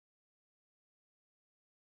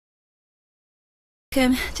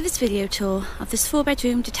Welcome to this video tour of this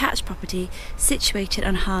 4-bedroom detached property situated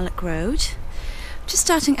on Harlech Road. Just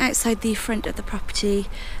starting outside the front of the property,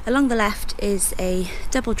 along the left is a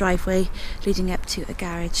double driveway leading up to a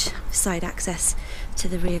garage with side access to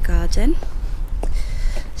the rear garden.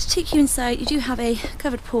 To take you inside, you do have a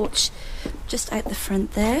covered porch just out the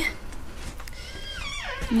front there.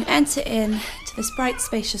 And you enter in to this bright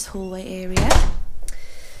spacious hallway area.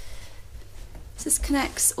 This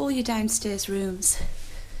connects all your downstairs rooms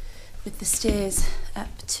with the stairs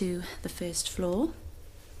up to the first floor.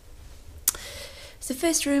 So the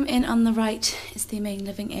first room in on the right is the main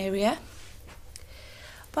living area.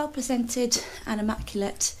 Well presented and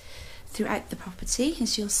immaculate throughout the property,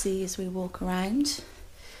 as you'll see as we walk around.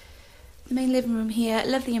 The main living room here,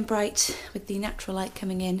 lovely and bright with the natural light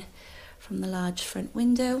coming in from the large front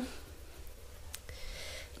window.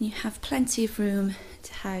 And you have plenty of room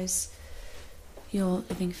to house your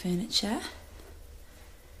living furniture.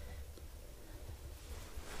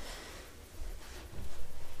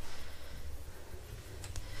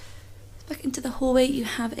 Back into the hallway you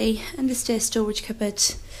have a understairs storage cupboard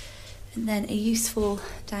and then a useful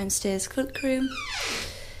downstairs cloakroom.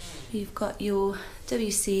 You've got your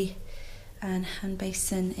WC and hand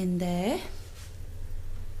basin in there.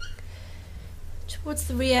 Towards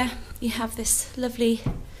the rear you have this lovely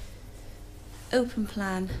open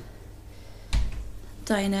plan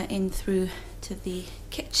diner in through to the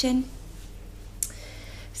kitchen.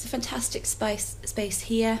 It's a fantastic space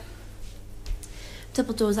here.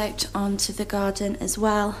 Double doors out onto the garden as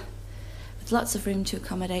well, with lots of room to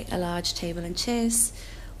accommodate a large table and chairs,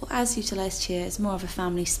 or as utilised here as more of a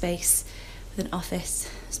family space with an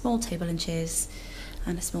office, small table and chairs,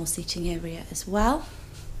 and a small seating area as well.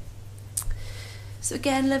 So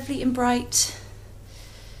again, lovely and bright,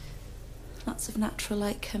 lots of natural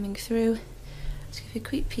light coming through. Let's give you a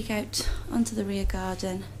quick peek out onto the rear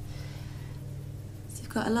garden. So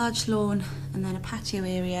you've got a large lawn and then a patio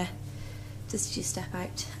area just as you step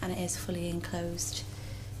out, and it is fully enclosed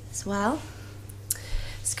as well.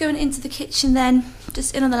 So going into the kitchen then,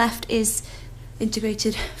 just in on the left is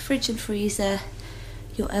integrated fridge and freezer,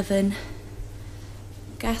 your oven,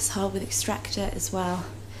 gas hob with extractor as well,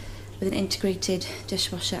 with an integrated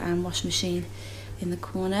dishwasher and washing machine in the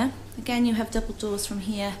corner. Again, you have double doors from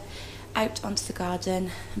here out onto the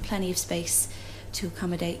garden and plenty of space to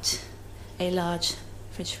accommodate a large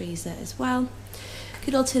fridge freezer as well.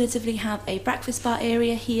 Could alternatively have a breakfast bar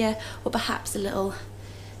area here, or perhaps a little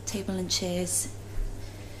table and chairs.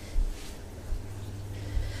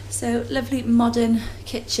 So lovely modern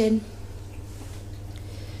kitchen,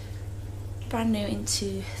 brand new in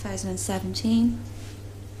 2017.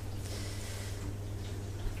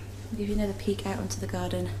 I'll give you another peek out onto the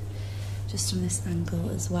garden just from this angle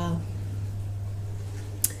as well.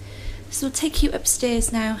 So we'll take you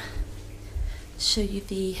upstairs now to show you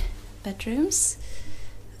the bedrooms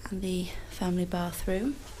and the family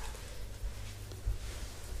bathroom.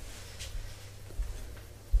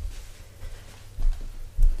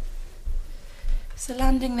 So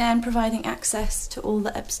landing then, providing access to all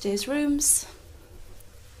the upstairs rooms.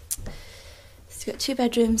 So you've got 2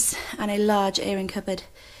 bedrooms and a large airing cupboard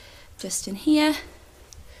just in here,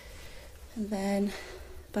 and then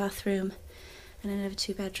bathroom and another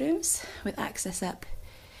 2 bedrooms with access up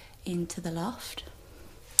into the loft.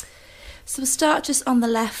 So we'll start just on the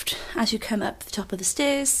left as you come up the top of the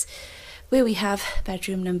stairs, where we have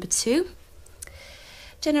bedroom number 2.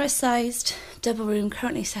 Generous sized double room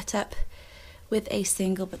currently set up with a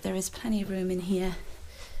single, but there is plenty of room in here,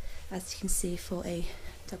 as you can see, for a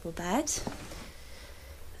double bed,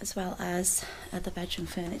 as well as other bedroom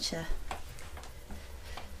furniture.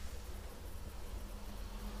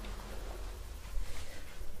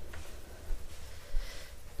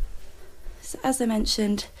 So as I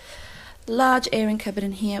mentioned, large airing cupboard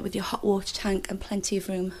in here with your hot water tank and plenty of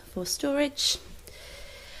room for storage.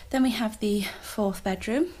 Then we have the 4th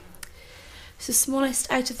bedroom. It's the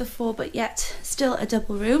smallest out of the 4, but yet still a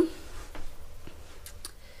double room.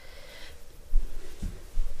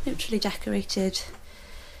 Neutrally decorated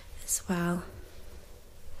as well.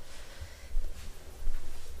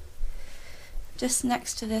 Just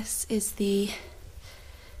next to this is the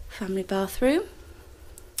family bathroom.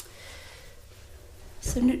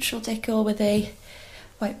 So neutral decor with a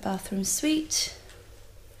white bathroom suite.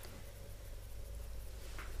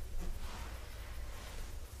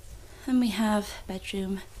 And we have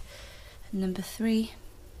bedroom number 3.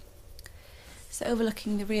 So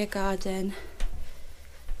overlooking the rear garden.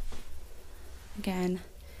 Again,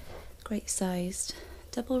 great sized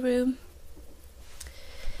double room.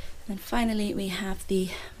 And then finally we have the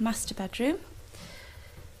master bedroom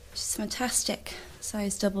Just a fantastic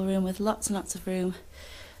size double room with lots and lots of room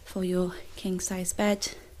for your king size bed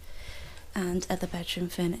and other bedroom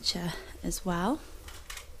furniture as well.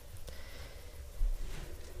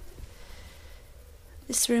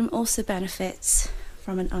 This room also benefits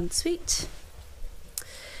from an ensuite.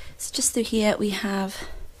 So just through here we have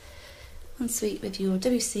ensuite with your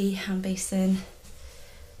WC hand basin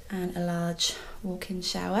and a large walk-in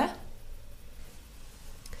shower.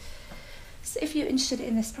 So if you're interested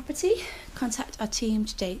in this property, contact our team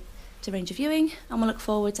today to arrange a viewing, and we'll look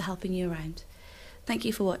forward to helping you around. Thank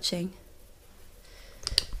you for watching.